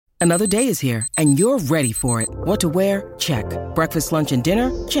Another day is here, and you're ready for it. What to wear? Check. Breakfast, lunch, and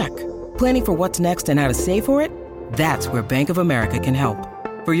dinner? Check. Planning for what's next and how to save for it? That's where Bank of America can help.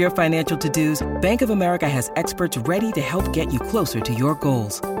 For your financial to-dos, Bank of America has experts ready to help get you closer to your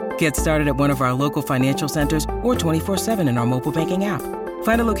goals. Get started at one of our local financial centers or 24/7 in our mobile banking app.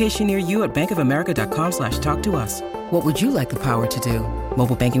 Find a location near you at bankofamerica.com/talktous. What would you like the power to do?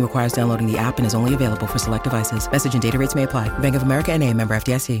 Mobile banking requires downloading the app and is only available for select devices. Message and data rates may apply. Bank of America NA, member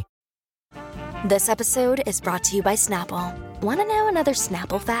FDIC. This episode is brought to you by Snapple. Want to know another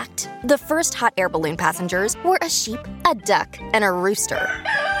Snapple fact? The first hot air balloon passengers were a sheep, a duck, and a rooster.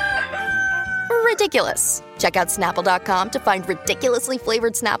 Ridiculous. Check out Snapple.com to find ridiculously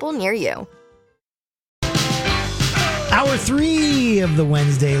flavored Snapple near you. Hour 3 of the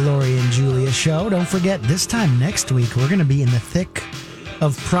Wednesday Lori and Julia show. Don't forget, this time next week, we're going to be in the thick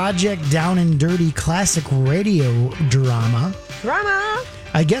of Project Down and Dirty classic radio drama.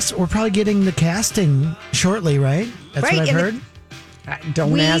 I guess we're probably getting the casting shortly, right? That's what I've heard.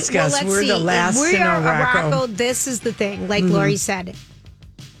 Don't ask us. We're the last to know, Rocco. This is the thing. Like Lori said,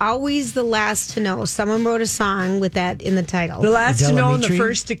 always the last to know. Someone wrote a song with that in the title. The last to know and the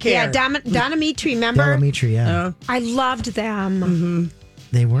first to care. Yeah, Donna Mitri, remember? Della Mitri, yeah. I loved them.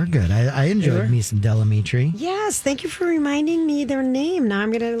 They were good. I enjoyed me some Della Mitri. Yes, thank you for reminding me their name. Now I'm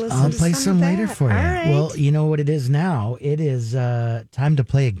going to listen I'll to play some some of later that. for you. All right. Well, you know what it is now? It is time to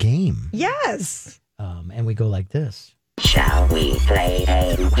play a game. Yes. And we go like this. Shall we play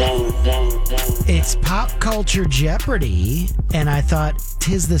a game? It's Pop Culture Jeopardy, and I thought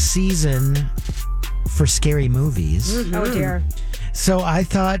 'tis the season for scary movies. Oh, dear. So I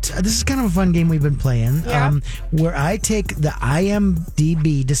thought this is kind of a fun game we've been playing, where I take the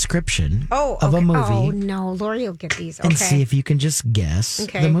IMDb description of a movie. Oh, no. Lori will get these. Okay. And see if you can just guess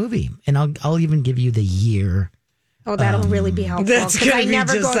the movie. And I'll even give you the year. Oh, that'll really be helpful. That's going to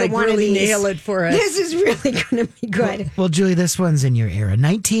be just like really nail it for us. This is really going to be good. Well, Julie, this one's in your era.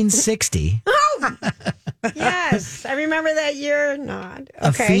 1960. Yes. I remember that year. Not.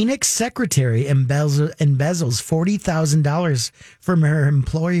 Okay. A Phoenix secretary embezzles $40,000 from her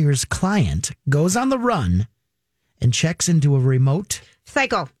employer's client, goes on the run, and checks into a remote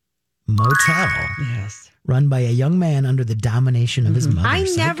Psycho. motel. Yes. Run by a young man under the domination of his mother. I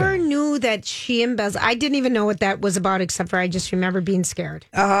Psycho. never knew that she embezzled. I didn't even know what that was about, except for I just remember being scared.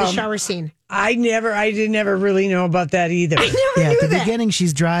 The shower scene. I did never really know about that either. I never Yeah, knew at the that. beginning,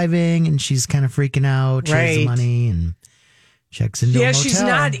 she's driving and she's kind of freaking out. She has the Right. money and checks into a motel. She's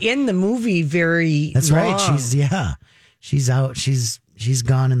not in the movie very That's long. right. She's out. She's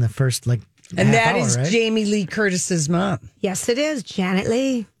gone in the first And half that hour, is right? Jamie Lee Curtis's mom. Yes, it is. Janet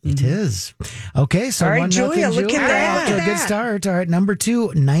Leigh. It is. Okay, so All right, 1-0, Julia, look at that. Off to a good start. All right, number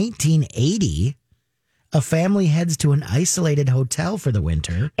 2, 1980. A family heads to an isolated hotel for the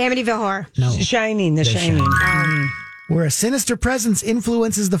winter. Amityville Horror. No. Shining, The Shining. Where a sinister presence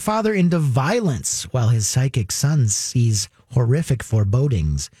influences the father into violence while his psychic son sees horrific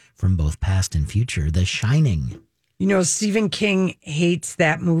forebodings from both past and future. The Shining. You know, Stephen King hates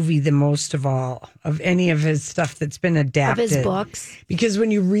that movie the most of all, of any of his stuff that's been adapted. Of his books. Because when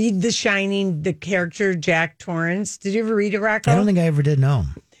you read The Shining, the character Jack Torrance, did you ever read it, Rocco? I don't think I ever did know.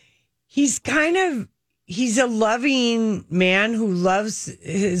 He's a loving man who loves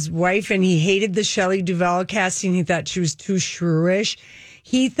his wife, and he hated the Shelley Duvall casting. He thought she was too shrewish.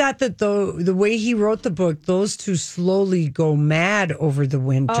 He thought that the way he wrote the book, those two slowly go mad over the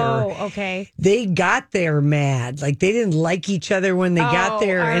winter. Oh, okay. They got there mad. Like they didn't like each other when they got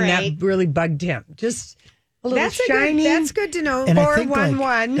there, and right. that really bugged him. Just a little Shining. That's good to know. And I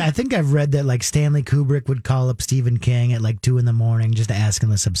 411. think I've read that Stanley Kubrick would call up Stephen King at 2 a.m. just to ask him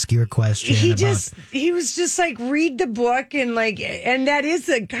this obscure question. He was just read the book and that is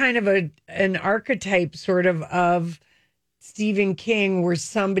a kind of an archetype sort of Stephen King, where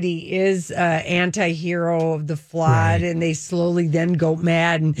somebody is anti-hero of the flawed, and they slowly then go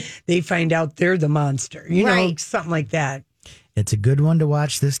mad and they find out they're the monster. You know, something like that. It's a good one to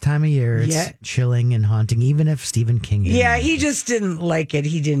watch this time of year. It's chilling and haunting, even if Stephen King didn't. Yeah, he just didn't like it.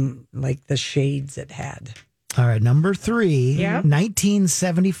 He didn't like the shades it had. All right, number 3,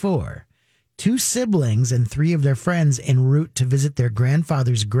 1974. 2 siblings and 3 of their friends en route to visit their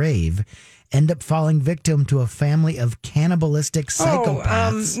grandfather's grave end up falling victim to a family of cannibalistic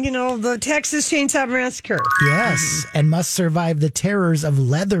psychopaths. The Texas Chainsaw Massacre. Yes, and must survive the terrors of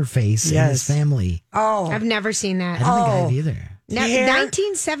Leatherface and his family. Oh, I've never seen that. I don't think I have either.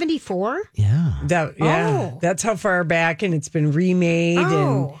 1974? Yeah. That's how far back, and it's been remade.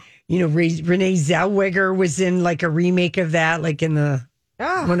 Oh. And Renee Zellweger was in a remake of that, in the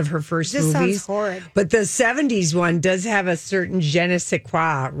Oh, one of her first this movies. sounds horrid. But the 70s one does have a certain je ne sais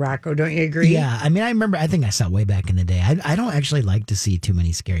quoi, Rocco. Don't you agree? Yeah, I mean, I think I saw it way back in the day. I don't actually like to see too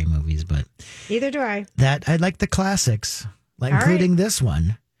many scary movies, but Neither do I. I like the classics, like All including this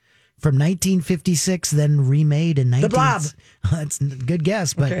one from 1956, then remade in 19... The Blob. That's a good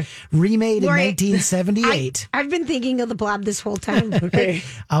guess, but Okay. remade Lori, in 1978. I've been thinking of the Blob this whole time. Okay.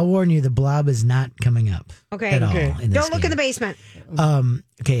 I'll warn you, the Blob is not coming up Okay. at all. Okay. In this Don't look in game. the basement.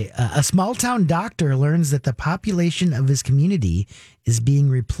 A small town doctor learns that the population of his community is being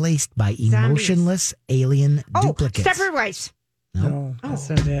replaced by emotionless alien duplicates. Stepford Wives. No, that's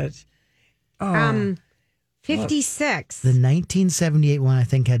not it. 56. The 1978 one, I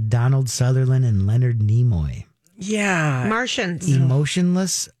think, had Donald Sutherland and Leonard Nimoy. Yeah. Martians.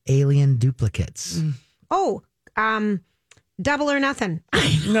 Emotionless alien duplicates. Oh, Double or Nothing.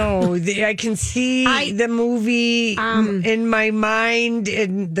 No, I can see the movie in my mind.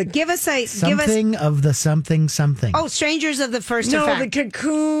 In the Give us. Something of the something. Oh, Strangers of the First no, Effect. the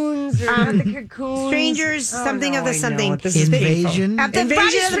cocoons. Or not the cocoons. Strangers, something of the I know something. it. This is Invasion. painful. Of the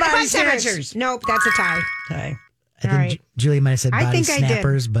Invasion of the Body Snatchers. Snatchers. Nope, that's a tie. Okay. I think All right. Julie might have said I Body think I did.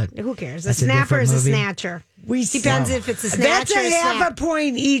 Snappers, but Who cares? A that's snapper different is a movie. snatcher. We Depends if it's a snatcher. That's a or half snap. a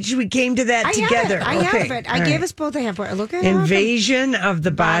point each. We came to that together. I Okay. have it. I All gave right. us both a half point. Look at it. Invasion of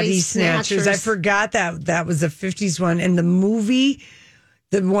the Body Body Snatchers. I Snatchers. forgot that was a 50s one. And the movie,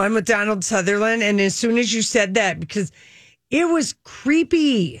 the one with Donald Sutherland. And as soon as you said that, because it was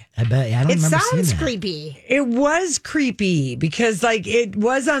creepy. I bet. I don't It remember sounds seeing that. creepy. It was creepy because, like, it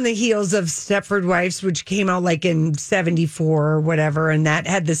was on the heels of Stepford Wives, which came out like in 74 or whatever. And that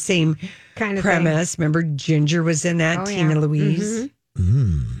had the same Kind of premise. Remember, Ginger was in that, Oh, Tina yeah. Louise.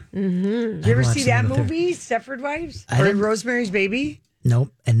 Mm-hmm. You ever I've see watched that them with her. movie, Stepford Wives? I Or didn't- Rosemary's Baby?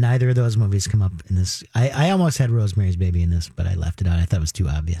 Nope, and neither of those movies come up in this. I almost had Rosemary's Baby in this, but I left it out. I thought it was too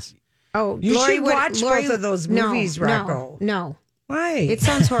obvious. Oh, You Lori should would- watch Lori- both of those No, movies, Rocco. No. Why? It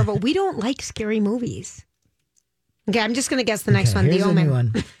sounds horrible. We don't like scary movies. Okay, I'm just going to guess the next Okay, one. here's The a new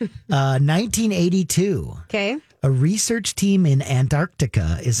Omen. one. 1982. Okay. A research team in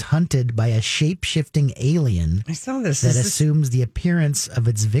Antarctica is hunted by a shape-shifting alien I saw this. that Is this- assumes the appearance of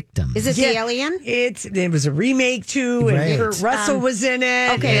its victim. Is it the Yeah. alien? It was a remake too, and Right. Kurt Russell was in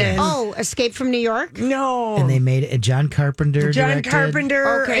it. Okay. and- Oh, Escape from New York? no, And they made it. John Carpenter John directed.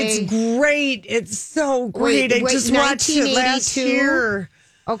 Carpenter. Okay. It's great. It's so great. I Wait, just watched it last 1982? year.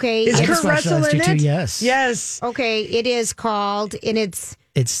 Okay. Is I Kurt just watched Russell last in year, too, it? yes. Yes. Okay, it is called, and it's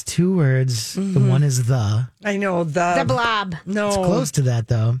It's two words. The one is the. I know The Blob, No, It's close to that,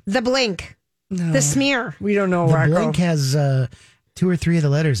 though. The Blink, The Smear. We don't know. The Rocco. Blink has 2 or 3 of the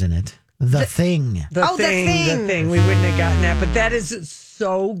letters in it. The Thing. The Oh, The Thing. The thing. We wouldn't have gotten that, but that is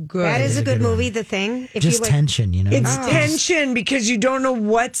so good. That is a good good one. movie, The Thing. If Just you like, tension, you know? It's tension because you don't know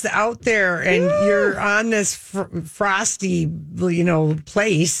what's out there, and you're on this frosty,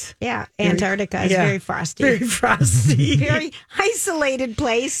 place. yeah, Antarctica is Yeah. very frosty. Very frosty. Very isolated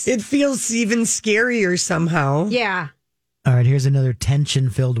place. It feels even scarier somehow. Yeah. All right, here's another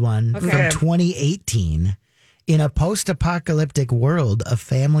tension-filled one Okay. from 2018. In a post-apocalyptic world, a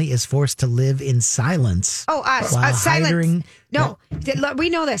family is forced to live in silence. Oh, us. While Silence. hiding- No, we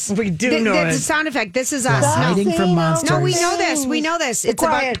know this. We do know the it. sound effect. This is us. While No. hiding from monsters. No, we know this. We know this. It's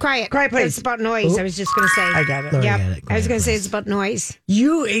Quiet. about quiet. Quiet, please. It's about noise. I was just going to say. I got it. Lori Yep. got it. I was Quiet, going to say please. it's about noise.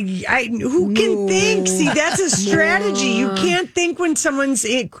 Who can think? See, that's a strategy. You can't think when someone's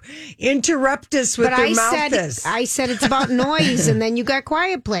interrupt us with But their I mouth. is. said it's about noise, and then you got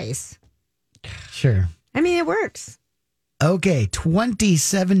quiet place. Sure. I mean, it works. Okay,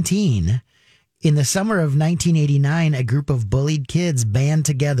 2017. In the summer of 1989, a group of bullied kids band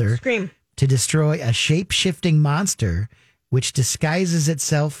together Scream. to destroy a shape-shifting monster which disguises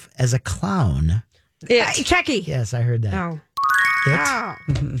itself as a clown. Chucky. Yes, I heard that. Oh. It.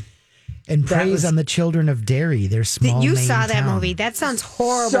 Oh. And preys was- on the children of Derry, their small You Maine saw that town. movie. That sounds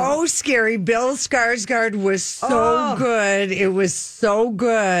horrible. So scary. Bill Skarsgård was so good. It was so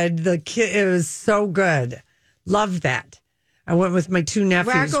good. It was so good. Loved that. I went with my two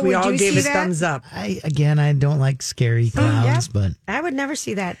nephews. Rocco, we would all you gave see us that? thumbs up. I don't like scary clowns, but I would never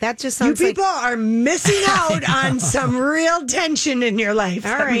see that. That just You sounds like people are missing out on some real tension in your life.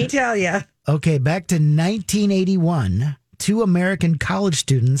 All Let me right. tell you. okay, back to 1981. 2 American college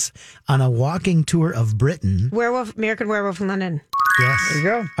students on a walking tour of Britain American Werewolf in London. yes, There you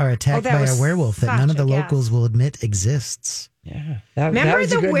go. are attacked that by a was werewolf that none of such the a locals guess. will admit exists. Yeah. That Remember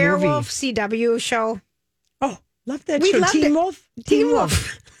was a the good Werewolf movie. CW show? Oh, love that We show. loved Teen it. Wolf. Teen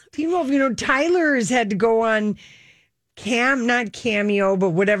Wolf. Teen Wolf. Tyler's had to go on not Cameo, but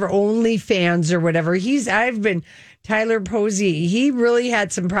whatever, OnlyFans or whatever. I've been Tyler Posey, he really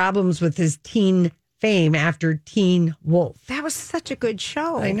had some problems with his teen fame after Teen Wolf. That was such a good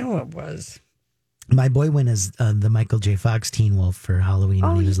show. I know it was. My boy went as the Michael J. Fox Teen Wolf for Halloween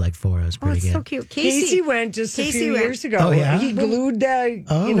when he was like 4. It was Oh, pretty it's good. so cute. Casey went just a few years ago. Oh, yeah? He glued the,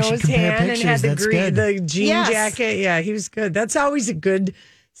 we should his compare hand and had pictures. That's good. the jean Yes. jacket. Yeah, he was good. That's always a good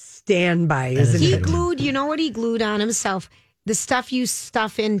standby, is isn't He it? glued, you know what he glued on himself? The stuff you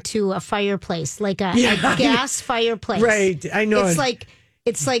stuff into a fireplace, like a gas fireplace. Right, I know. It's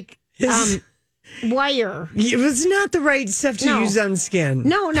like wire. It was not the right stuff to use on skin.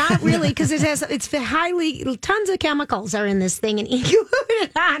 No, not really, because it's tons of chemicals are in this thing, and he glued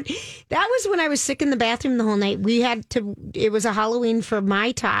it on. That was when I was sick in the bathroom the whole night. It was a Halloween for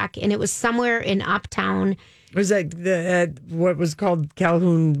my talk, and it was somewhere in Uptown. It was like what was called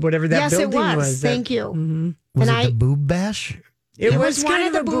Calhoun, whatever that Yes, it building was. Thank you. Was And it the Boob Bash? It It was was kind one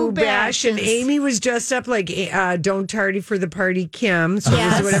of of a the boo boo bash, and bashes. Amy was dressed up like Don't Tardy for the Party Kim. So it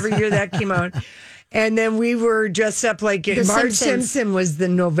Yes. was whatever year that came out. And then we were dressed up like Marge Simpsons. Simpson was the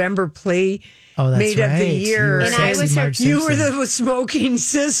November play Oh, that's made of the right. year. You were And I sexy was her- Marge You were Simpson. the smoking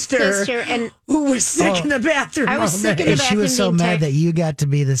sister and who was sick in the bathroom. I was all sick in night. the And she was bathroom so the entire- mad that you got to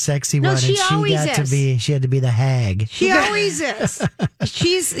be the sexy No, one, she and she always got to is. be. She had to be the hag. She always is.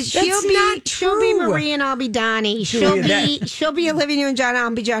 She'll not be true. Marie and I'll be Donnie. Julia, She'll be Olivia Newton-John. I'll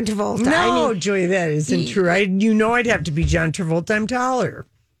be John Travolta. No, I mean, Joy, that isn't true. I'd have to be John Travolta. I'm taller.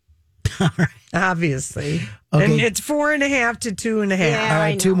 Obviously. Okay. And it's 4.5 to 2.5. Yeah. All I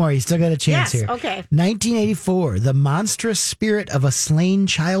right, two know. more. You still got a chance Yes, here. okay. 1984. The monstrous spirit of a slain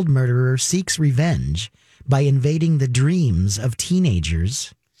child murderer seeks revenge by invading the dreams of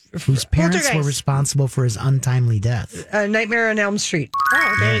teenagers whose parents were Poltergeist. responsible for his untimely death. Nightmare on Elm Street.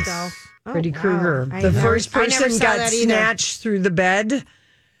 Oh, there you go. Oh, Freddy wow. Krueger. I The never- first I never person saw got that either. snatched through the bed.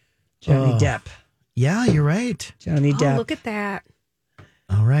 Johnny Depp. Yeah, you're right. Johnny Oh, Depp. look at that.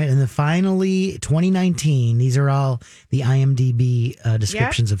 All right. And then finally, 2019. These are all the IMDb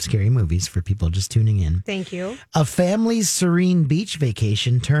descriptions of scary movies for people just tuning in. Thank you. A family's serene beach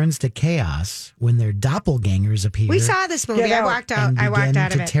vacation turns to chaos when their doppelgangers appear. We saw this movie. Get I out. walked out. and I walked begin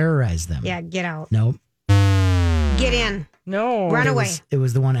out of to it. terrorize them. Yeah, get out. Nope. Get in. No. Run It away. was, it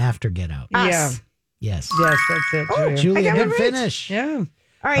was the one after Get Out. Us. Yeah. Yes. Yes, that's it. Julia. Julia, I got it good right. finish. Yeah.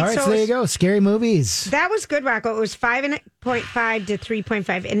 All right, All right, so there you go. Scary movies. That was good, Rocco. It was 5.5 to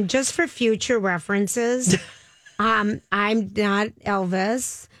 3.5. And just for future references, I'm not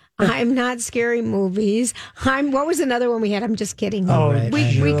Elvis. I'm not Scary Movies. What was another one we had? I'm just kidding. Oh, right, we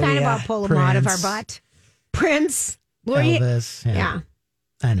I know. kind of Julia. all pull them out of our Prince. butt. Prince. Lori- Elvis. Yeah.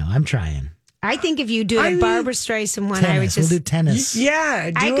 I know. I'm trying. I think if you do a Barbara Streisand one, I would Tennis. We'll just do tennis. Yeah.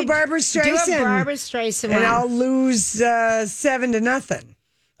 I Do a could Barbara Streisand. Do a Barbara Streisand and one. I'll lose 7-0.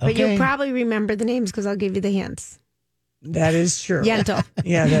 But Okay. you'll probably remember the names because I'll give you the hints. That is true. Yento.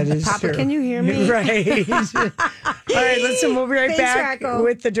 Yeah, that is Papa, true. can you hear me? Right. All right, listen, we'll be right Thanks, back Rocco.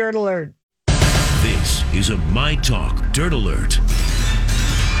 with the Dirt Alert. This is a My Talk Dirt Alert.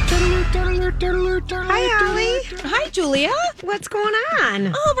 Hi, Holly. Hi, Julia. What's going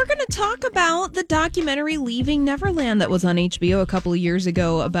on? Oh, we're going to talk about the documentary Leaving Neverland that was on HBO a couple of years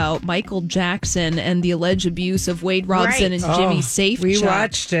ago about Michael Jackson and the alleged abuse of Wade Robson Right. and Jimmy We Safechuck.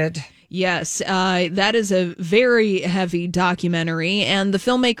 watched it. Yes, that is a very heavy documentary, and the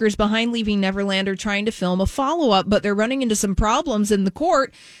filmmakers behind Leaving Neverland are trying to film a follow-up, but they're running into some problems in the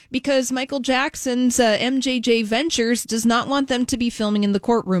court because Michael Jackson's MJJ Ventures does not want them to be filming in the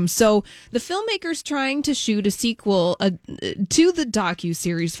courtroom. So the filmmakers trying to shoot a sequel to the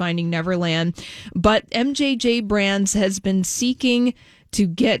docuseries Finding Neverland, but MJJ Brands has been seeking to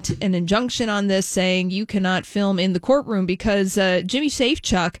get an injunction on this, saying you cannot film in the courtroom because Jimmy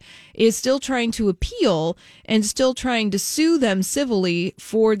Safechuck is still trying to appeal and still trying to sue them civilly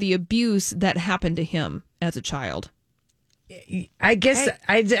for the abuse that happened to him as a child. I guess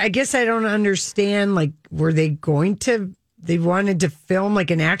I guess I don't understand. Like, were they going to? They wanted to film like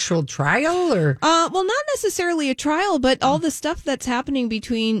an actual trial, or Well, not necessarily a trial, but all the stuff that's happening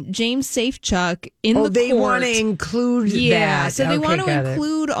between James Safechuck in the they court. want to include Yeah, that. so they Okay, want to got it.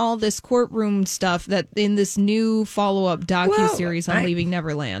 include all this courtroom stuff that in this new follow-up docuseries on I- Leaving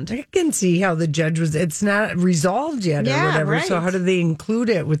Neverland. I can see how the judge was. It's not resolved yet, or Yeah, whatever. So right. how do they include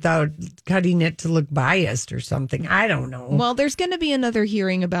it without cutting it to look biased or something? I don't know. Well, there's going to be another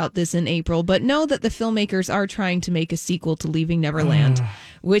hearing about this in April, but know that the filmmakers are trying to make a sequel to Leaving Neverland,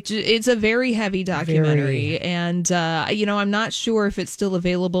 which is a very heavy documentary. And, I'm not sure if it's still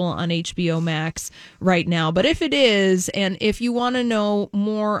available on HBO Max right now, but if it is, and if you want to know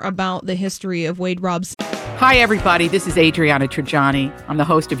more about the history of Wade Robson. Hi, everybody. This is Adriana Trajani. I'm the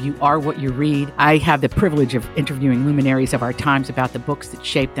host of You Are What You Read. I have the privilege of interviewing luminaries of our times about the books that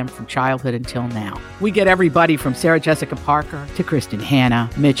shaped them from childhood until now. We get everybody from Sarah Jessica Parker to Kristen Hanna,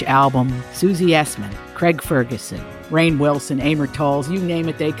 Mitch Albom, Susie Essman, Craig Ferguson, Rainn Wilson, Amor Tolls, you name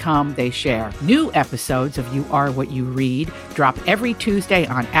it, they come, they share. New episodes of You Are What You Read drop every Tuesday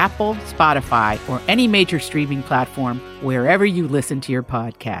on Apple, Spotify, or any major streaming platform wherever you listen to your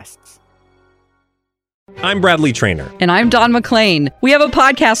podcasts. I'm Bradley Trainer. And I'm Don McClain. We have a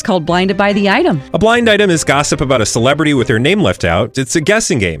podcast called Blinded by the Item. A blind item is gossip about a celebrity with their name left out. It's a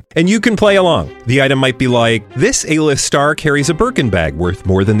guessing game, and you can play along. The item might be like, this A-list star carries a Birkin bag worth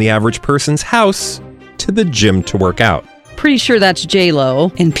more than the average person's house to the gym to work out. Pretty sure that's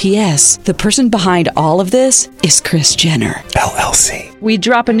J-Lo. And P.S. the person behind all of this is Kris Jenner, LLC. We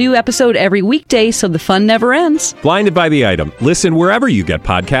drop a new episode every weekday so the fun never ends. Blinded by the Item. Listen wherever you get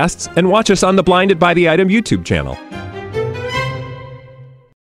podcasts and watch us on the Blinded by the Item YouTube channel.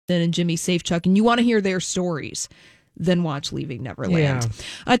 And Jimmy Safechuck, and you want to hear their stories, then watch Leaving Neverland.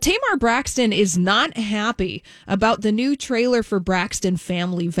 Yeah. Tamar Braxton is not happy about the new trailer for Braxton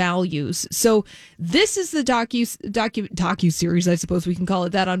Family Values. So this is the docu-series, I suppose we can call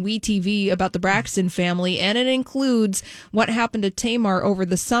it that, on WeTV about the Braxton family, and it includes what happened to Tamar over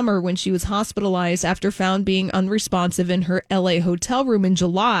the summer when she was hospitalized after found being unresponsive in her LA hotel room in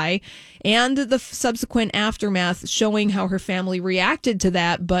July, and the subsequent aftermath showing how her family reacted to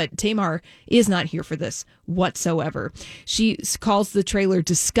that. But Tamar is not here for this whatsoever. She calls the trailer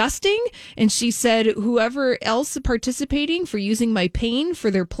disgusting, and she said whoever else participating for using my pain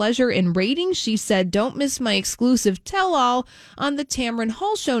for their pleasure and ratings, she said, don't miss my exclusive tell-all on the Tamron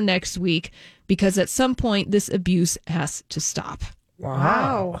Hall show next week, because at some point this abuse has to stop.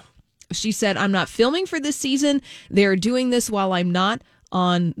 Wow. She said, I'm not filming for this season. They're doing this while I'm not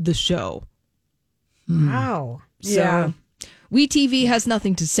on the show. Wow. So WeTV has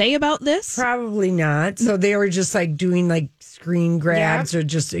nothing to say about this. Probably not. So they were just like doing like screen grabs or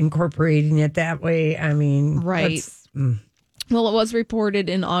just incorporating it that way. I mean, right. Well, it was reported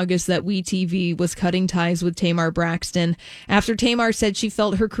in August that WeTV was cutting ties with Tamar Braxton after Tamar said she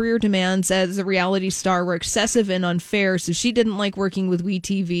felt her career demands as a reality star were excessive and unfair, so she didn't like working with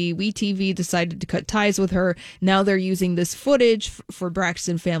WeTV. WeTV decided to cut ties with her. Now they're using this footage for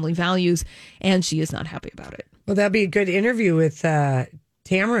Braxton Family Values, and she is not happy about it. Well, that'd be a good interview with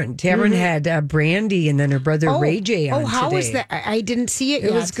Tamron. Tamron had Brandy and then her brother Ray J on how today. was that? I didn't see it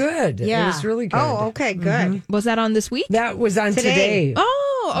yet. It was good. Yeah. It was really good. Oh, okay, good. Was that on this week? That was on today.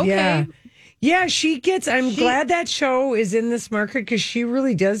 Oh, okay. Yeah, I'm glad that show is in this market because she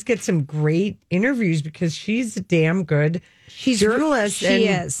really does get some great interviews because she's a damn good journalist. She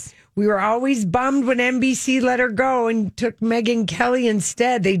is. We were always bummed when NBC let her go and took Megyn Kelly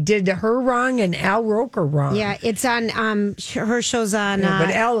instead. They did her wrong and Al Roker wrong. Yeah, it's on, her show's on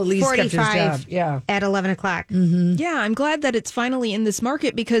but Al at least kept his 45 job. at 11 o'clock. Mm-hmm. Yeah, I'm glad that it's finally in this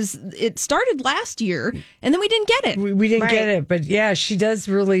market because it started last year and then we didn't get it. We didn't get it, but yeah, she does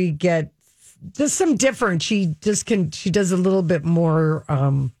really get just some different. She does a little bit more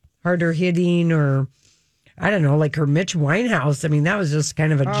harder hitting, or I don't know, like her Mitch Winehouse. I mean, that was just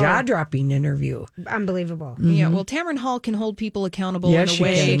kind of a jaw-dropping interview. Unbelievable. Mm-hmm. Yeah, well, Tamron Hall can hold people accountable Yes, in a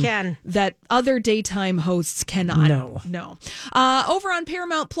way she can. that other daytime hosts cannot. No. Over on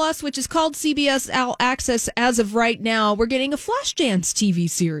Paramount Plus, which is called CBS All Access as of right now, we're getting a Flashdance TV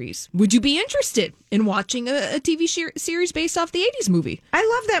series. Would you be interested in watching a TV series based off the 80s movie? I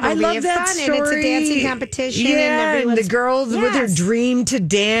love that movie. I love it's that fun, story. and it's a dancing competition. Yeah, and the girls with her dream to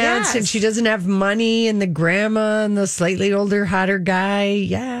dance, and Yes. she doesn't have money, and the grandma and the slightly older, hotter guy.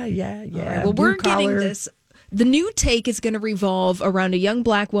 Yeah. Well, we're getting this. The new take is going to revolve around a young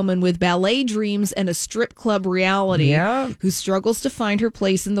black woman with ballet dreams and a strip club reality who struggles to find her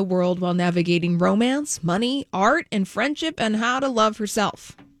place in the world while navigating romance, money, art, and friendship, and how to love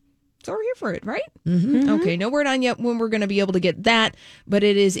herself. So we're here for it, right? Mm-hmm. Okay, no word on yet when we're going to be able to get that, but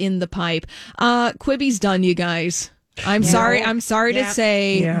it is in the pipe. Quibi's done, you guys. I'm sorry to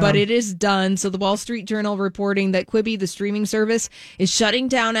say, but it is done. So the Wall Street Journal reporting that Quibi, the streaming service, is shutting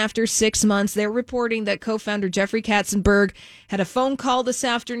down after 6 months. They're reporting that co-founder Jeffrey Katzenberg had a phone call this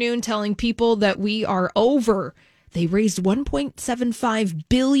afternoon telling people that we are over. They raised $1.75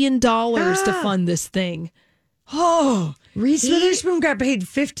 billion to fund this thing. Oh, Reese Witherspoon got paid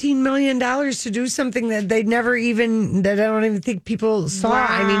 $15 million to do something that that I don't even think people saw. Wow.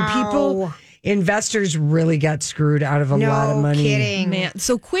 I mean, investors really got screwed out of a lot of money. No kidding. Man,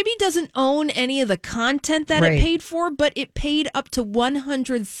 so Quibi doesn't own any of the content that it paid for, but it paid up to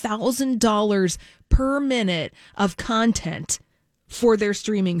 $100,000 per minute of content for their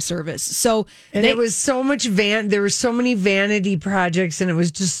streaming service. So it was so much there were so many vanity projects, and it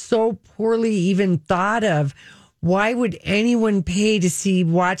was just so poorly even thought of. Why would anyone pay to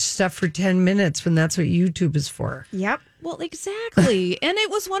watch stuff for 10 minutes when that's what YouTube is for? Yep. Well, exactly. And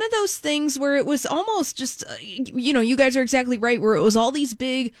it was one of those things where it was almost just, you guys are exactly right, where it was all these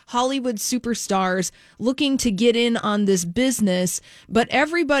big Hollywood superstars looking to get in on this business. But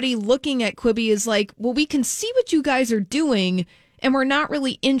everybody looking at Quibi is like, well, we can see what you guys are doing, and we're not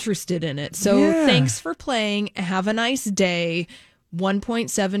really interested in it. So thanks for playing. Have a nice day.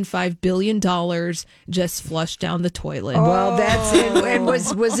 $1.75 billion just flushed down the toilet. Well, that's it. And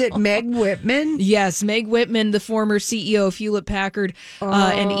was it Meg Whitman? Yes, Meg Whitman, the former CEO of Hewlett Packard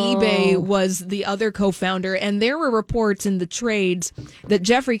and eBay, was the other co-founder. And there were reports in the trades that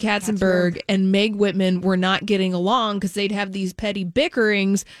Jeffrey Katzenberg and Meg Whitman were not getting along because they'd have these petty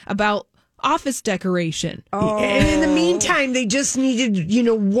bickerings about office decoration. And in the meantime, they just needed,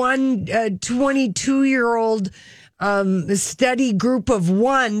 one 22-year-old study group of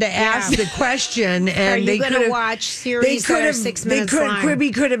one to ask the question, and are you going to watch series that are 6 minutes long?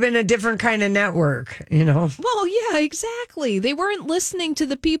 Quibi could have been a different kind of network, Well, yeah, exactly. They weren't listening to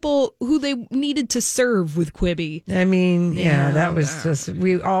the people who they needed to serve with Quibi. I mean, that was just,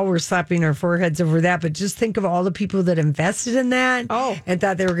 we all were slapping our foreheads over that, but just think of all the people that invested in that and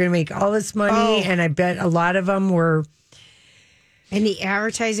thought they were going to make all this money, and I bet a lot of them were. And the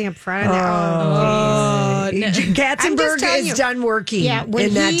advertising up front of that. Katzenberg is done working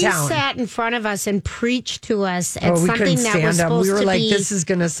in that town. He sat in front of us and preached to us at something that was supposed to be. We were like, this is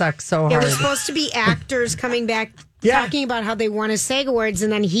going to suck so hard. It was supposed to be actors coming back talking about how they won a SAG Awards,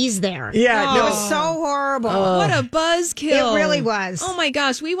 and then he's there. Yeah. It was so horrible. What a buzzkill. It really was. Oh my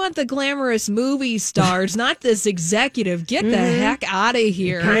gosh, we want the glamorous movie stars, not this executive. Get the heck out of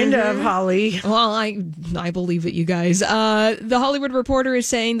here. Kind of, Holly. Well, I believe it, you guys. The Hollywood Reporter is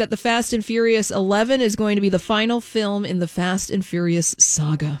saying that the Fast and Furious 11 is going to be the final film in the Fast and Furious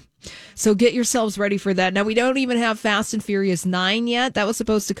saga. So get yourselves ready for that. Now, we don't even have Fast and Furious 9 yet. That was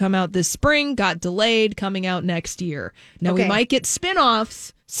supposed to come out this spring, got delayed, coming out next year. Now, we might get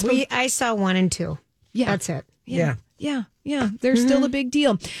spin-offs. I saw 1 and 2. Yeah. That's it. Yeah. They're still a big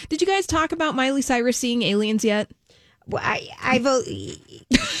deal. Did you guys talk about Miley Cyrus seeing aliens yet? Well,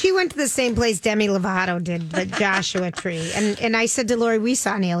 she went to the same place Demi Lovato did, the Joshua Tree. And I said to Lori, we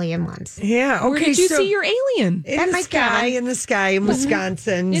saw an alien once. Yeah. Okay. Where did you see your alien? In the sky in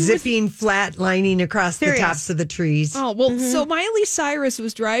Wisconsin, zipping flat, lining across the tops of the trees. Oh, well, so Miley Cyrus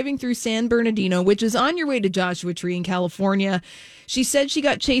was driving through San Bernardino, which is on your way to Joshua Tree in California. She said she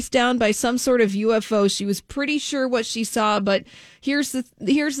got chased down by some sort of UFO. She was pretty sure what she saw, but here's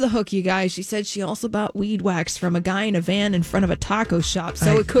the hook, you guys. She said she also bought weed wax from a guy in a van in front of a taco shop,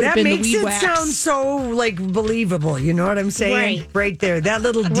 so it could have been the weed wax. That makes it sound so believable. You know what I'm saying? Right there, that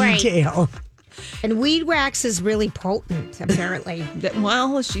little detail. And weed wax is really potent, apparently.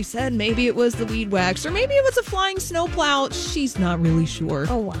 Well, she said maybe it was the weed wax, or maybe it was a flying snowplow. She's not really sure.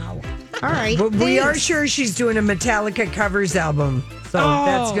 Oh, wow. All right. But we are sure she's doing a Metallica covers album. So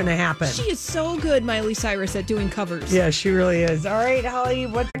that's going to happen. She is so good, Miley Cyrus, at doing covers. Yeah, she really is. All right, Holly,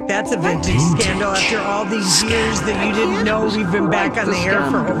 that's a vintage scandal after all these years that you didn't know we've been back on the air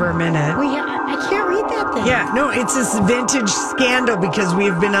for over a minute. I can't read that thing. Yeah, no, it's this vintage scandal because we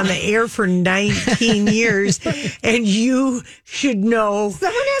have been on the air for 19 years, and you should know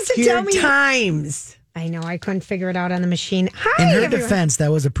someone has to your tell me times. I know. I couldn't figure it out on the machine. Hi, in her everyone. defense,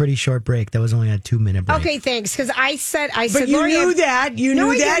 that was a pretty short break. That was only a 2-minute break. Okay, thanks. Because I said, but you Lori, knew that. You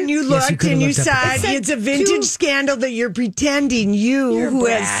knew that, and you looked, and you saw it. It's a vintage scandal that you're pretending who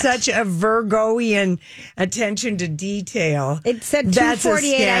has such a Virgoian attention to detail. It said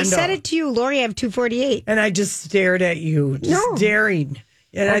 248. I said it to you, Lori. I have 248, and I just stared at you, staring.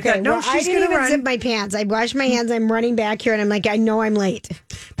 And I thought, no, she's going to run. I didn't even zip my pants. I washed my hands. I'm running back here, and I'm like, I know I'm late.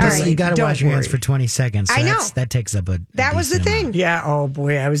 All right, you got to wash your hands for 20 seconds. So I know. That takes up a That was the thing. Amount. Yeah. Oh,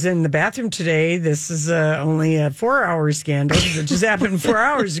 boy. I was in the bathroom today. This is only a 4-hour scandal that just happened 4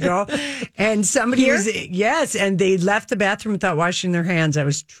 hours ago. And somebody and they left the bathroom without washing their hands. I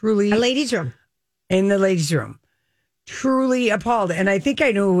was truly... A ladies' room. In the ladies' room. Truly appalled. And I think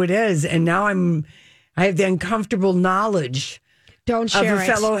I know who it is. And now I have the uncomfortable knowledge... Don't share of a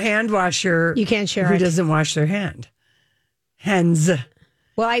fellow hand washer. You can't share who doesn't wash their hands.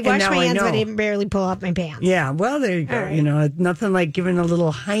 Well, I wash my hands, but I didn't barely pull up my pants. Yeah, well, there you go. Right. You know, nothing like giving a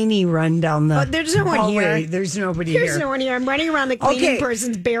little Heine run down the there's no one here. There's nobody here. There's no one here. I'm running around the cleaning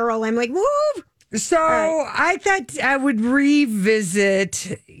person's barrel. I'm like, woo! So I thought I would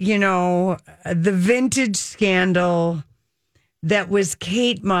revisit, the vintage scandal that was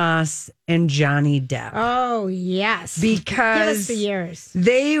Kate Moss and Johnny Depp. Oh, yes. Because give us the years.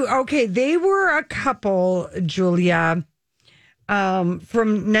 They were a couple, Julia, from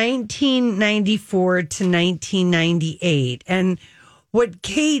 1994 to 1998. And what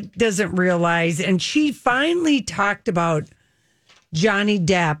Kate doesn't realize, and she finally talked about Johnny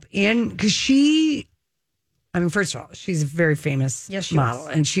Depp because first of all, she's a very famous model,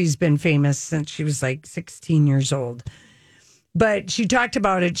 and she's been famous since she was like 16 years old. But she talked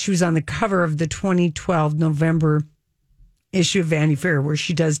about it. She was on the cover of the 2012 November issue of Vanity Fair, where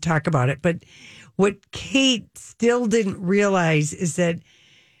she does talk about it. But what Kate still didn't realize is that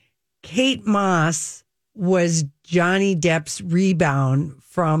Kate Moss was Johnny Depp's rebound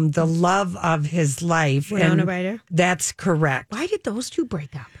from the love of his life. Winona Ryder? That's correct. Why did those two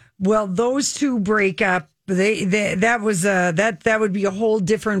break up? Well, those two break up. That would be a whole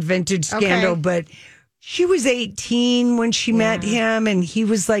different vintage scandal. Okay. But she was 18 when she met him, and he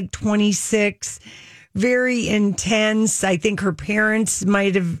was like 26. Very intense. I think her parents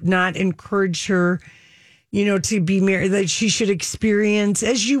might have not encouraged her, to be married, that she should experience,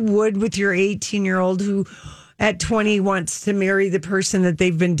 as you would with your 18-year-old who at 20 wants to marry the person that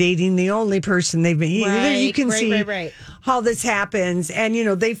they've been dating, the only person they've been. You can see how this happens. And,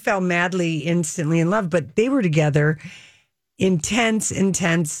 they fell madly, instantly in love, but they were together. Intense.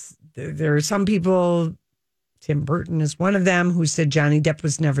 There are some people, Tim Burton is one of them, who said Johnny Depp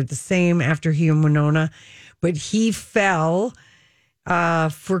was never the same after he and Winona, but he fell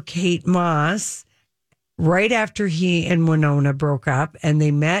for Kate Moss right after he and Winona broke up, and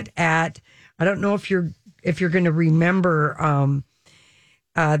they met at, I don't know if you're going to remember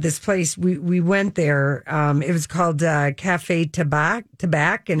this place. We went there. It was called Cafe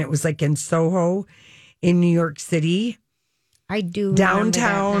Tabac, and it was like in Soho in New York City. I do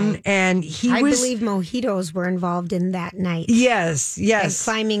downtown, and I believe mojitos were involved in that night. Yes. And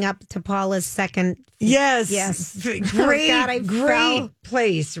climbing up to Paula's second. Yes. Great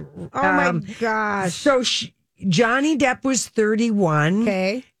place. Oh my gosh! So Johnny Depp was 31,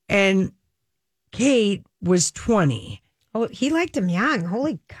 okay, and Kate was 20. Oh, he liked him young.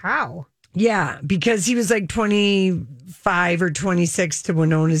 Holy cow! Yeah, because he was like 25 or 26 to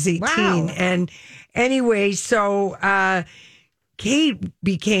Winona's 18, wow. And anyway, so. Kate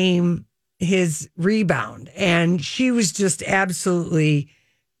became his rebound, and she was just absolutely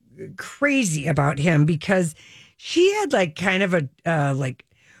crazy about him because she had like kind of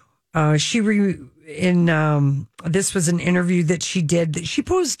this was an interview that she did that she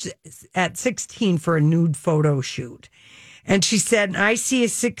posed at 16 for a nude photo shoot. And she said, I see a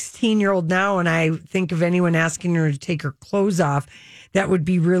 16-year-old now, and I think of anyone asking her to take her clothes off, that would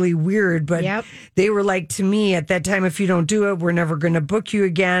be really weird. But they were like, to me at that time, if you don't do it, we're never going to book you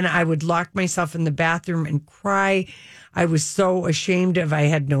again. I would lock myself in the bathroom and cry. I was so ashamed of I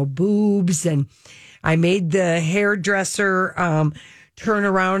had no boobs. And I made the hairdresser turn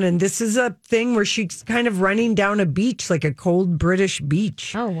around. And this is a thing where she's kind of running down a beach, like a cold British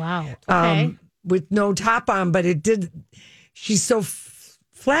beach. Oh, wow. Okay. With no top on, but she's so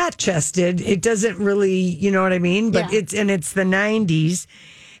flat chested, it doesn't really, you know what I mean? But it's the 90s.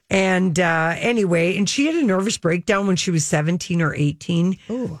 And anyway, and she had a nervous breakdown when she was 17 or 18.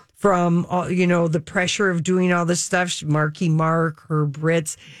 Ooh. From all, the pressure of doing all this stuff. Marky Mark, Herb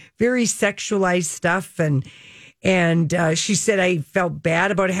Ritts, very sexualized stuff. And she said, I felt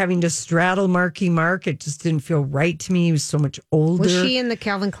bad about having to straddle Marky Mark. It just didn't feel right to me. He was so much older. Was she in the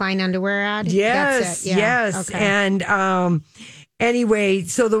Calvin Klein underwear ad? Yes, that's it. Yeah. Yes. Okay. And anyway,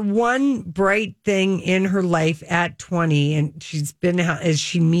 so the one bright thing in her life at 20, and she's been as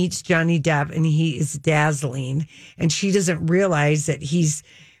she meets Johnny Depp, and he is dazzling, and she doesn't realize that he's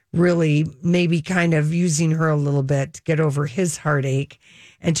really maybe kind of using her a little bit to get over his heartache,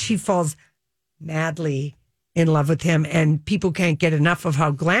 and she falls madly in love with him, and people can't get enough of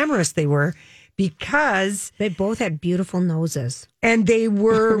how glamorous they were because they both had beautiful noses, and they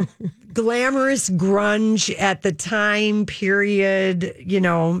were glamorous grunge at the time period,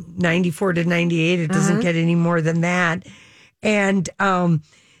 94 to 98. It doesn't get any more than that. And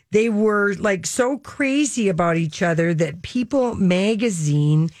they were like so crazy about each other that People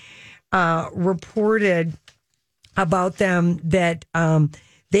magazine reported about them that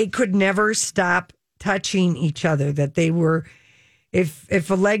they could never stop touching each other, that they were, if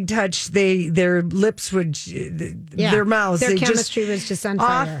a leg touched, their lips would, their mouths, their chemistry was just on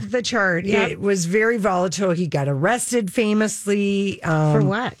fire. Off the chart. Yep. It was very volatile. He got arrested famously. For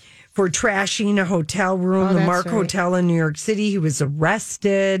what? For trashing a hotel room, the Mark Hotel in New York City. He was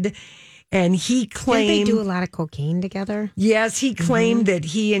arrested. And he claimed... Didn't they do a lot of cocaine together? Yes, he claimed that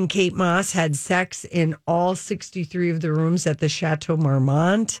he and Kate Moss had sex in all 63 of the rooms at the Chateau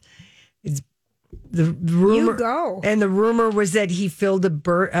Marmont. It's the rumor, You go. And the rumor was that he filled a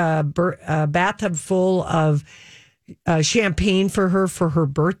bathtub full of champagne for her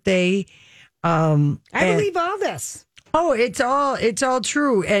birthday. I believe all this. Oh, it's all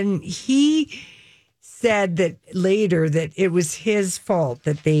true. And he said that later that it was his fault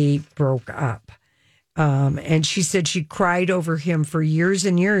that they broke up. And she said she cried over him for years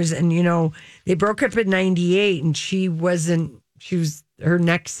and years. And, they broke up in 98 and her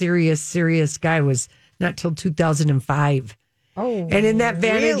next serious guy was not till 2005. Oh, and in that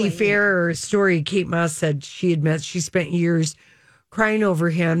Vanity really? Fair story, Kate Moss said she admits she spent years crying over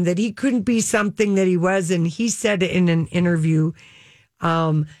him, that he couldn't be something that he was. And he said in an interview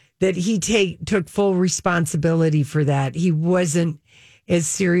that he took full responsibility for that. He wasn't as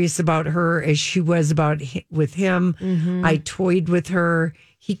serious about her as she was with him. Mm-hmm. I toyed with her.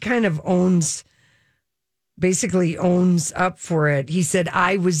 He kind of basically owns up for it. He said,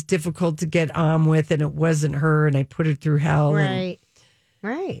 I was difficult to get on with and it wasn't her and I put her through hell. Right.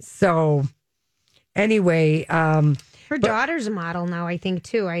 Right. So anyway, her daughter's a model now, I think,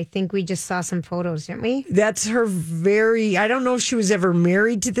 too. I think we just saw some photos, didn't we? That's her I don't know if she was ever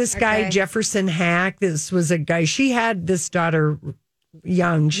married to this guy, Jefferson Hack. This was a guy. She had this daughter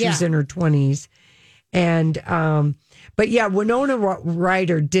young. She's in her 20s. And, but yeah, Winona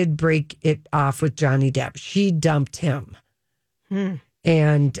Ryder did break it off with Johnny Depp. She dumped him.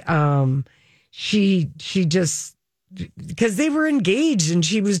 And she just, because they were engaged and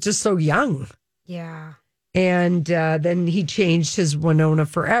she was just so young. Yeah. And then he changed his Winona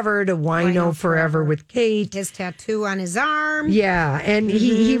Forever to Wino Forever with Kate. His tattoo on his arm. Yeah. And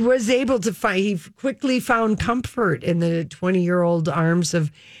he was able to he quickly found comfort in the 20-year-old arms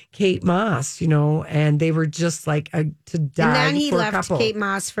of Kate Moss, and they were just like to die. And then he for a left couple. Kate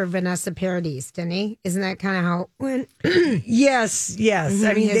Moss for Vanessa Paradis, didn't he? Isn't that kind of how it went? Yes.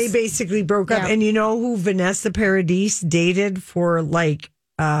 I mean, they basically broke up. And you know who Vanessa Paradis dated for like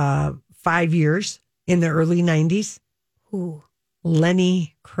 5 years? In the early 90s? Who?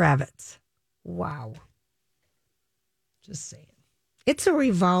 Lenny Kravitz. Wow. Just saying. It's a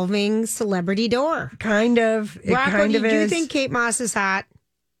revolving celebrity door. Kind of. It Rocco, kind of do you is. think Kate Moss is hot?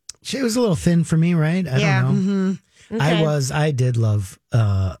 She was a little thin for me, right? I don't know. Okay. I did love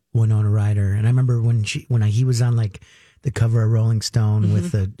Winona Ryder. And I remember when he was on like the cover of Rolling Stone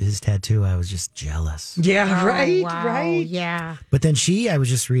with his tattoo, I was just jealous. Yeah, Oh, right, wow. right. Yeah. But then I was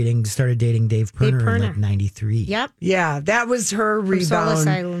just reading, started dating Dave Pirner in like 93. Yep. Yeah, that was her From rebound. Soul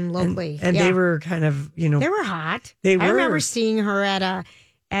Asylum locally. And they were kind of, They were hot. They were. I remember seeing her at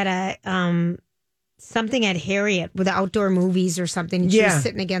a something at Harriet with outdoor movies or something. She was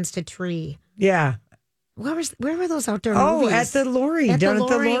sitting against a tree. Yeah. Where were those outdoor Oh, movies? at the Lorry. At Down the at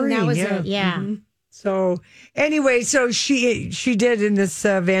the Lorry. Lorry. That was yeah. it. Yeah. Mhm. So anyway, she did in this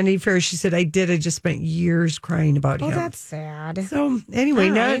Vanity Fair. She said, I just spent years crying about him. Oh, that's sad. So anyway,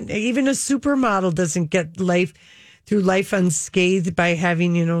 All not right. even a supermodel doesn't get through life unscathed by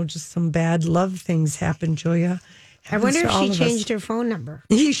having, just some bad love things happen, Julia. I wonder if Happens to she all of us. changed her phone number.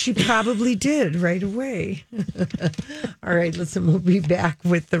 She probably did right away. All right, listen, we'll be back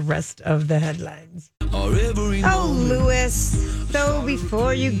with the rest of the headlines. Oh, Lewis. So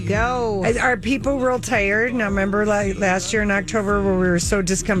before you go. Are people real tired? Now, remember last year in October where we were so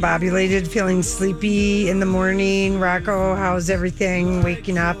discombobulated, feeling sleepy in the morning? Rocco, how's everything?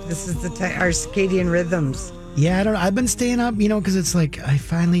 Waking up? This is our circadian rhythms. Yeah, I don't know. I've been staying up, because it's like I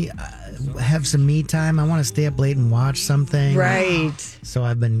finally have some me time. I want to stay up late and watch something. Right. So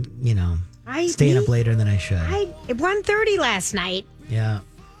I've been, staying up later than I should. At 1:30 last night. Yeah.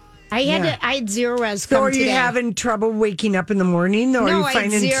 I had zero res So come are you today. having trouble waking up in the morning? Or No, are you I had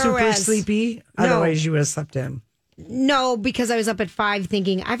finding zero super res. sleepy? No. Otherwise, you would have slept in. No, because I was up at 5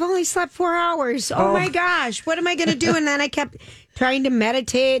 thinking, I've only slept 4 hours. Oh, my gosh, what am I going to do? And then I kept trying to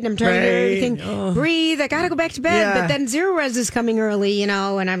meditate and I'm trying to do everything. Breathe. I got to go back to bed. Yeah. But then zero res is coming early, and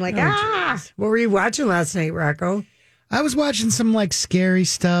I'm like, What were you watching last night, Rocco? I was watching some like scary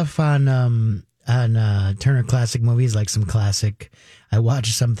stuff on Turner Classic Movies, like some classic. I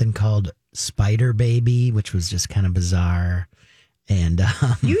watched something called Spider Baby, which was just kind of bizarre. And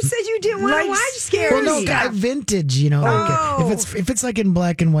You said you didn't want to watch scary well, no, stuff. vintage, like, if it's like in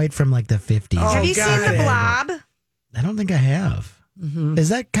black and white from like the 50s. Have you seen The Blob? I don't think I have. Is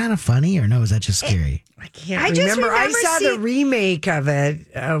that kind of funny or no? Is that just scary? I can't remember. I saw the remake of it,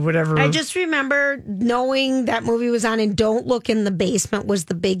 whatever. I just remember knowing that movie was on, and Don't Look in the Basement was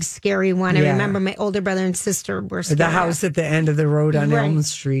the big scary one. I remember my older brother and sister were scared. The House at the End of the Road on Elm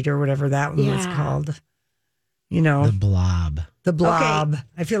Street or whatever that one was called. You know. The Blob. The Blob. Okay.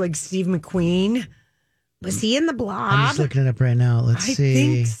 I feel like Steve McQueen. Was he in The Blob? I'm just looking it up right now. Let's see. I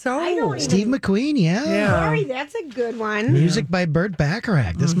think so. Steve McQueen, yeah. Sorry, that's a good one. Music by Burt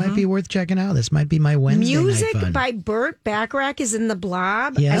Bacharach. This might be worth checking out. This might be my Wednesday Music night fun. by Burt Bacharach is in The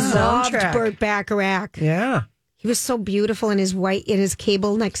Blob. Yeah. I loved Burt Bacharach. Yeah. He was so beautiful in his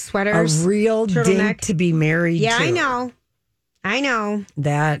cable neck sweaters. A real dink to be married to. Yeah, I know.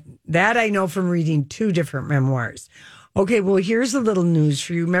 That I know from reading 2 different memoirs. Okay, well, here's a little news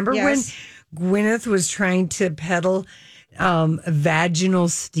for you. Remember when Gwyneth was trying to peddle vaginal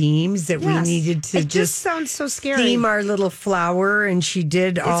steams that we needed to just sounds so scary. Steam our little flower, and she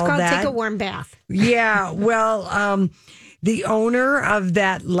did all that. It's called Take a Warm Bath. Yeah, well, the owner of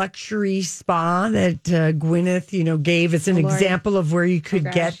that luxury spa that Gwyneth, gave as an example of where you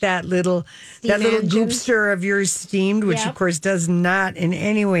could get that little goopster of yours steamed, which of course does not in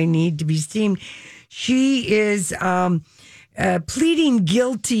any way need to be steamed. She is pleading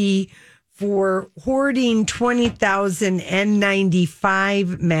guilty for hoarding 20,000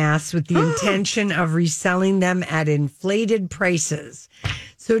 N95 masks with the intention of reselling them at inflated prices.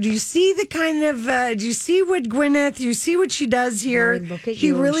 So do you see the kind of, do you see what Gwyneth, you see what she does here? Lord, look at she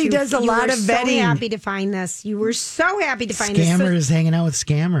you. really does a lot of vetting. You were so happy to find this. You were so happy to find Scammers hanging out with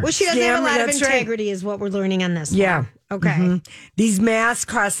scammers. Well, she doesn't have a lot of integrity is what we're learning on this one. Okay. Mm-hmm. These masks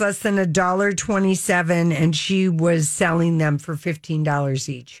cost less than $1.27, and she was selling them for $15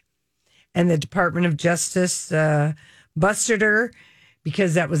 each. And the Department of Justice busted her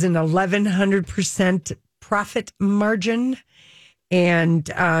because that was an 1,100% profit margin. And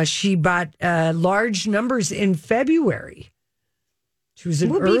she bought large numbers in February. She was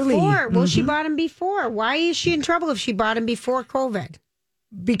an early. Well, she bought them before. Why is she in trouble if she bought them before COVID?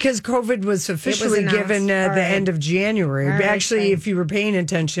 Because COVID was officially given at the end of January. Actually, if you were paying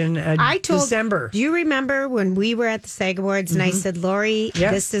attention, December. Do you remember when we were at the SAG Awards and I said, Lori,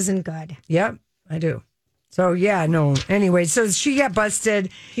 this isn't good? Yep, I do. So, Anyway, so she got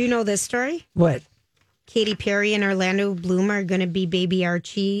busted. Do you know this story? What? Katy Perry and Orlando Bloom are going to be baby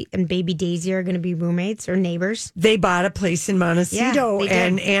Archie and baby Daisy are going to be roommates or neighbors. They bought a place in Montecito,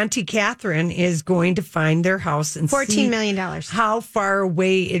 and Auntie Catherine is going to find their house and $14 million. How far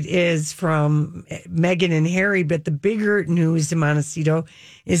away it is from Meghan and Harry. But the bigger news in Montecito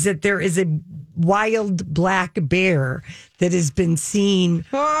is that there is a wild black bear that has been seen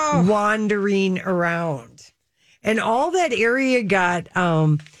wandering around. And all that area got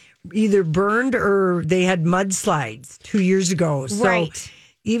either burned or they had mudslides 2 years ago. So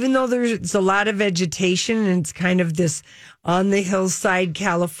even though there's a lot of vegetation and it's kind of this on the hillside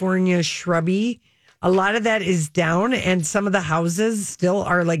California shrubby, a lot of that is down and some of the houses still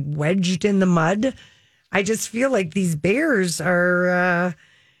are like wedged in the mud. I just feel like these bears are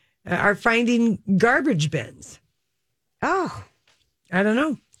finding garbage bins. Oh, I don't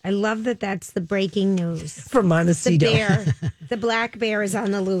know. I love that that's the breaking news. From Montecito. The black bear is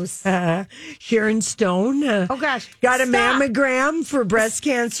on the loose. Sharon Stone got a mammogram for Breast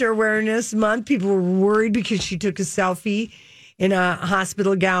Cancer Awareness Month. People were worried because she took a selfie in a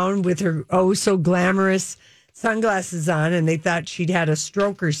hospital gown with her so glamorous sunglasses on, and they thought she'd had a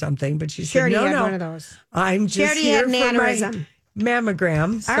stroke or something. But she said, no, one of those. I'm just here for my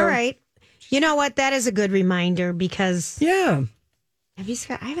mammogram. So. All right. You know what? That is a good reminder because... Yeah. I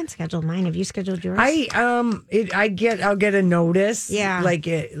haven't scheduled mine. Have you scheduled yours? I'll get a notice. Yeah.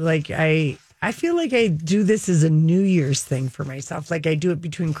 I feel like I do this as a New Year's thing for myself. Like I do it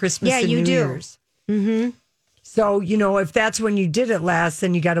between Christmas and New Year's. Mm-hmm. So, if that's when you did it last,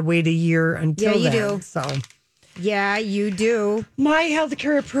 then you got to wait a year until you then. do. So. Yeah, you do. My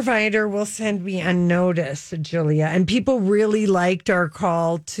healthcare provider will send me a notice, Julia. And people really liked our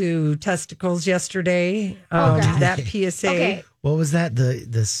call to testicles yesterday. That PSA. Okay. What was that?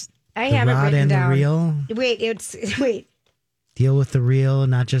 The have it rod written and down. the reel? Wait. Deal with the reel,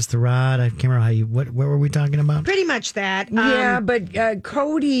 not just the rod. I can't remember what were we talking about? Pretty much that. But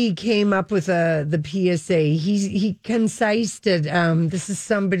Cody came up with the PSA. He concised it. This is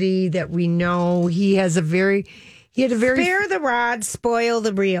somebody that we know. He had a very spare the rod, spoil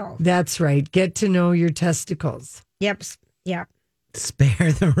the reel. That's right. Get to know your testicles. Yep.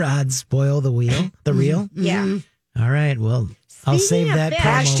 Spare the rod, spoil the wheel. The reel. Yeah. All right. Well. I'll save that.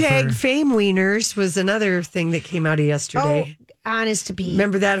 Hashtag Fame Wieners was another thing that came out of yesterday. Oh, honest to be.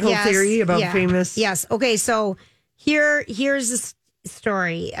 Remember that whole theory about famous? Yes. Okay. So here's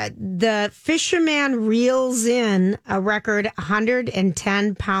story. The fisherman reels in a record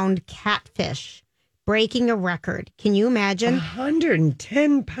 110-pound catfish, breaking a record. Can you imagine?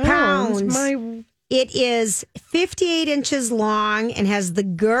 110 pounds. It is 58 inches long and has the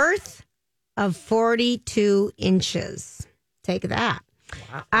girth of 42 inches. Take that.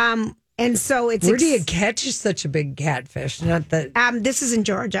 Wow. And so it's... Where do you catch such a big catfish? Not that... This is in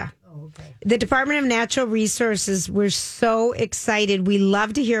Georgia. Oh, okay. The Department of Natural Resources, we're so excited. We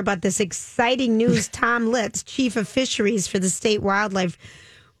love to hear about this exciting news. Tom Litz, Chief of Fisheries for the State Wildlife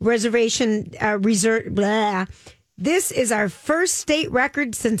Reservation Reserve. Blah. This is our first state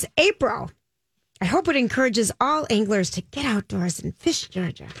record since April. I hope it encourages all anglers to get outdoors and fish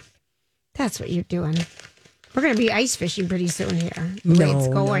Georgia. That's what you're doing. We're going to be ice fishing pretty soon here. The way it's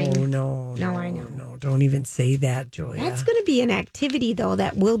going. No, I know. No, don't even say that, Julia. That's going to be an activity, though,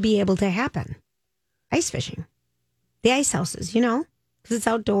 that will be able to happen. Ice fishing. The ice houses, because it's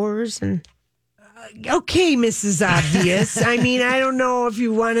outdoors and... Okay, Mrs. Obvious. I mean, I don't know if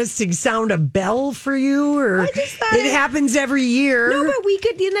you want us to sound a bell for you or it happens every year. No, but we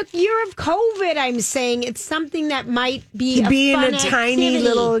could, in the year of COVID, I'm saying it's something that might be in fun a tiny activity.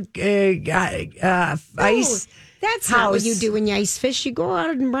 little ice that's house. not what you do when you ice fish. You go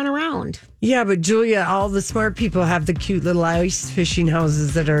out and run around. Yeah, but Julia, all the smart people have the cute little ice fishing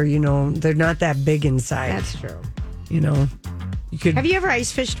houses that are, they're not that big inside. That's true. You could. Have you ever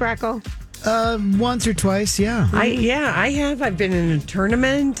ice fished, Rocco? Once or twice, yeah. I have. I've been in a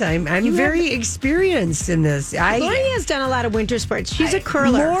tournament. I'm very experienced in this. Lori has done a lot of winter sports. She's a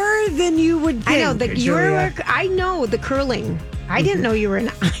curler. More than you would think. I know the curling. I didn't know you were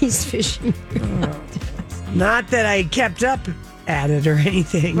an ice fishing. Not that I kept up at it or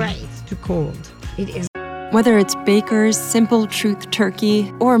anything. Right. It's too cold. It is. Whether it's Baker's Simple Truth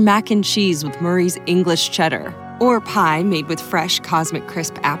Turkey or mac and cheese with Murray's English Cheddar, or pie made with fresh Cosmic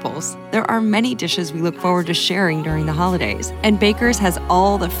Crisp apples, there are many dishes we look forward to sharing during the holidays. And Baker's has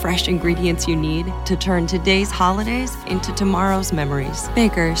all the fresh ingredients you need to turn today's holidays into tomorrow's memories.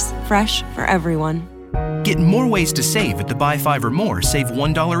 Baker's, fresh for everyone. Get more ways to save at the Buy 5 or More Save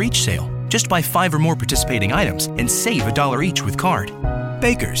 $1 each sale. Just buy 5 or more participating items and save $1 each with card.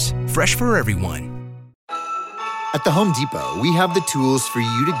 Baker's, fresh for everyone. At the Home Depot, we have the tools for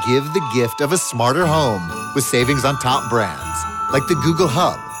you to give the gift of a smarter home with savings on top brands, like the Google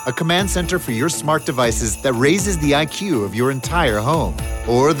Hub, a command center for your smart devices that raises the IQ of your entire home,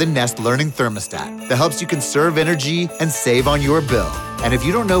 or the Nest Learning Thermostat that helps you conserve energy and save on your bill. And if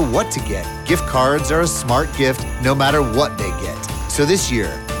you don't know what to get, gift cards are a smart gift no matter what they get. So this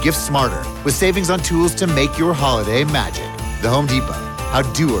year, gift smarter with savings on tools to make your holiday magic. The Home Depot, how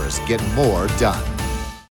doers get more done.